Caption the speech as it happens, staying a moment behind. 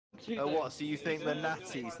to Oh, them. what? So you think the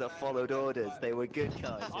Nazis that followed orders, they were good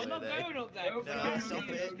guys, I'm were not they? going up there. No, stop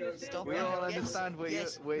it. Stop We it. all Yes, understand where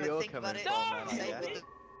yes, you're but think coming about it. from, No! man. Same Yeah. with the...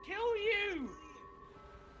 Kill you!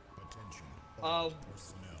 Attention, all Um.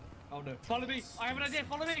 personnel. Oh no. Follow me! I have an idea,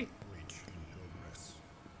 follow me! Breach in progress.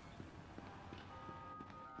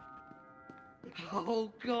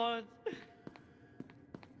 Oh god!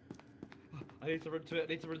 I need to run to it, I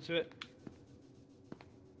need to run to it.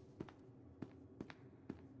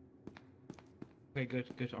 Okay, good,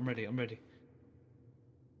 good. I'm ready, I'm ready.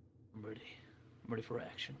 I'm ready. I'm ready for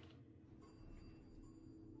action.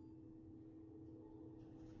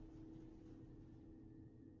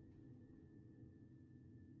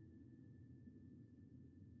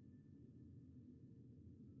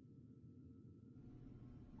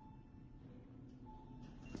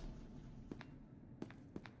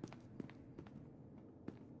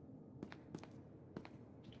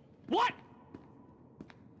 What?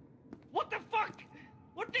 What the fuck?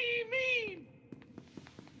 What do you mean?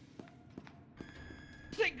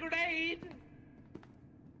 It's a grenade.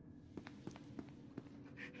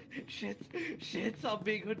 Shit, I'm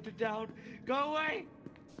being hunted down. Go away.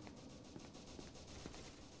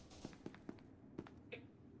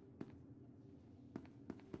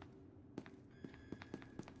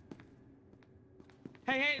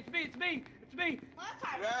 Hey, it's me. Run.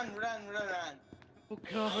 Oh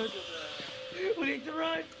god. We need to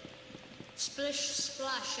run. Splish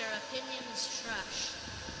splash, your opinion's trash.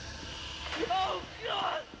 Oh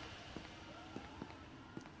god.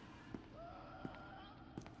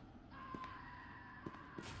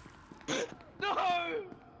 No!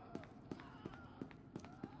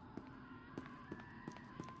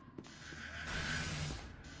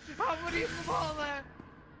 How many of them are there?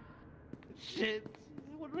 Shit!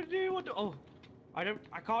 What do I do? What do... Oh, I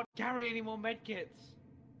can't carry any more medkits.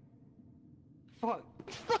 Fuck!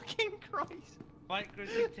 Fucking Christ! Bike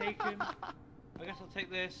grizzly taken. I guess I'll take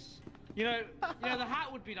this. You know, the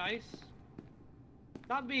hat would be nice.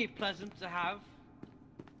 That'd be pleasant to have.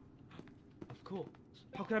 Of course.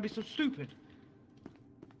 How can I be so stupid?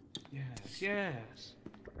 Yes.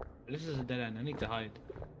 This is a dead end. I need to hide.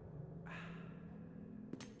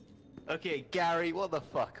 Okay, Gary, what the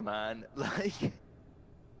fuck, man? Like,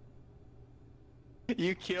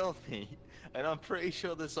 you killed me, and I'm pretty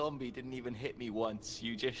sure the zombie didn't even hit me once.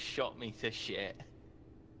 You just shot me to shit.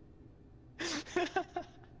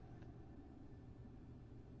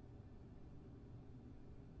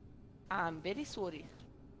 I'm very sorry.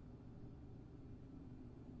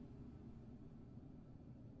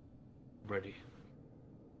 Ready.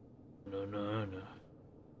 No.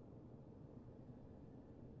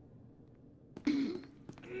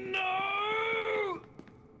 No!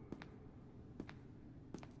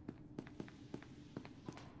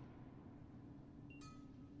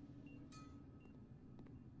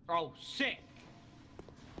 Oh, sick!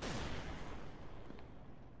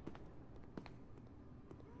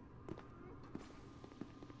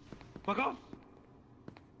 Fuck off!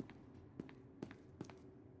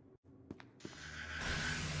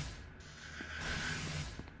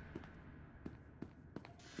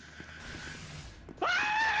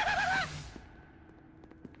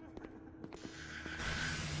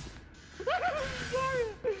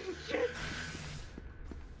 Shit!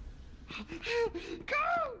 Go!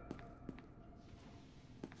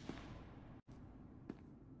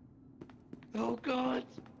 Oh god!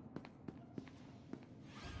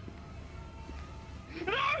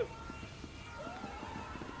 No!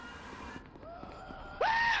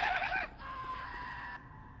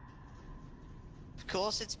 Of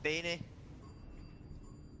course it's Beanie.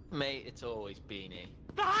 Mate, it's always Beanie.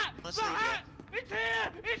 The hat! Honestly, The hat! It's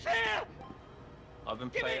here! It's here! I've been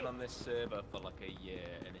Give playing me- on this server for like a year,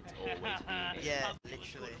 and it's always Beanie. Yeah,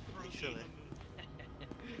 literally.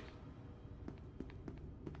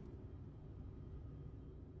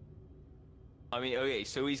 I mean, okay,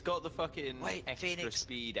 so he's got the fucking Wait, extra Phoenix.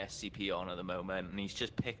 speed SCP on at the moment, and he's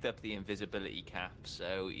just picked up the invisibility cap,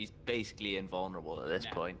 so he's basically invulnerable at this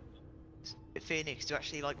point. Phoenix, do you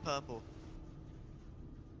actually like purple?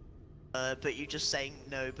 But you just saying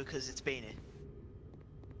no because it's Beanie.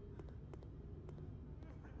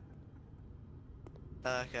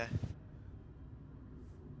 Okay.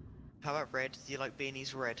 How about red? Do you like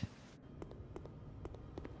Beanie's red?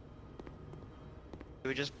 Do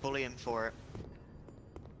we just bully him for it?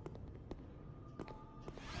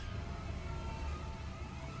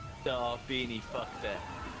 Oh, Beanie fucked it.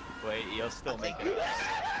 Wait, he'll still make it.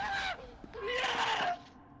 Yes!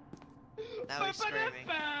 Now he's screaming.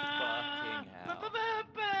 Fucking hell.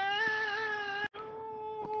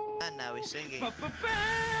 And now he's singing.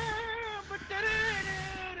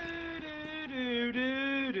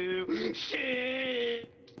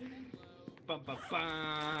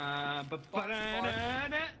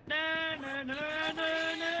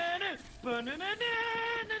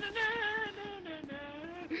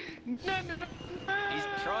 He's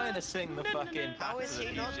trying to sing the fucking How Back is to the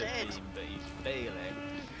he not Future dead? theme, but he's failing.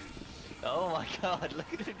 Oh my god,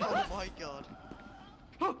 look at him. Oh my god.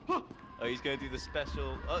 Oh, he's gonna do the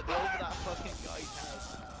special. Oh, over that fucking guy's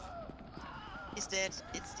house. He's dead.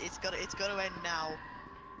 It's gotta end now.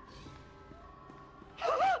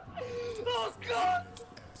 Oh god!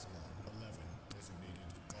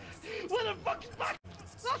 What the fuck's back?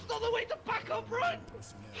 That's not the way to back up, run!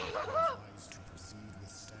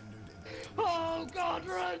 Oh god,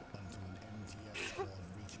 run!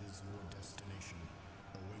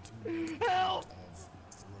 Help!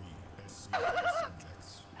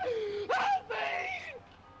 Help me!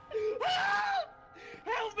 Help!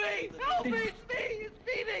 Help me! Help me! It's me! It's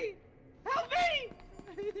Beanie! Help me!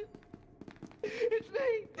 It's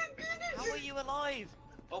me! How are you alive?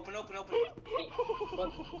 Open. I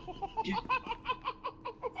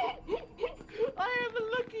am the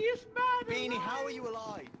luckiest man! Beanie, alive. how are you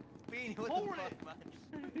alive? Beanie, what Hold the it. fuck, man?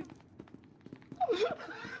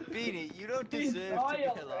 Beanie, you don't deserve to be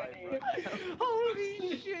alive, bro.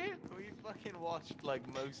 Holy shit! We fucking watched like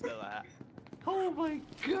most of that. Oh my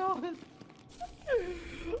god!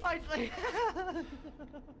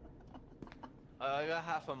 I got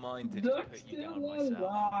half a mind to just put you down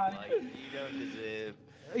myself. Like, you don't deserve.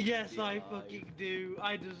 Yes, to be I alive. fucking do.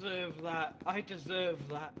 I deserve that. I deserve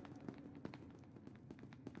that.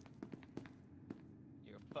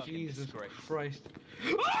 You're a fucking Jesus disgrace. Christ.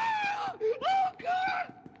 Ah! Oh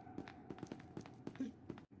god!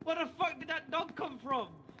 Where the fuck did that dog come from?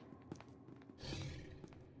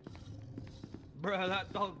 Bruh,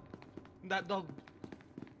 that dog.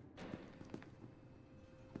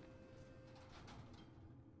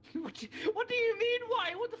 What do you mean,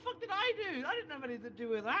 why? What the fuck did I do? I didn't have anything to do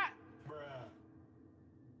with that. Bruh.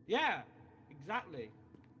 Yeah, exactly.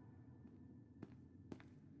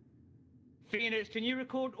 Phoenix, can you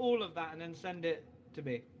record all of that and then send it to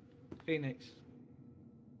me? Phoenix.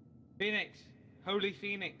 Phoenix. Holy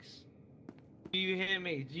Phoenix. Do you hear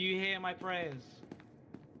me? Do you hear my prayers?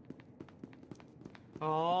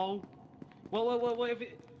 Oh. Well, if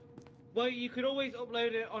it... Well, you could always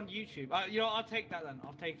upload it on YouTube. You know, I'll take that then.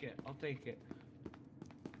 I'll take it.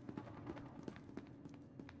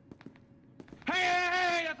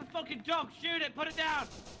 Hey! That's a fucking dog! Shoot it! Put it down!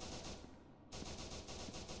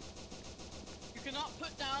 You cannot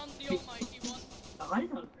put down the almighty one. I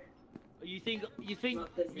don't. You think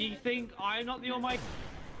I'm not the almighty?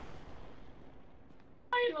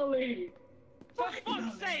 Finally! For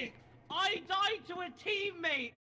fuck's sake! I died to a teammate!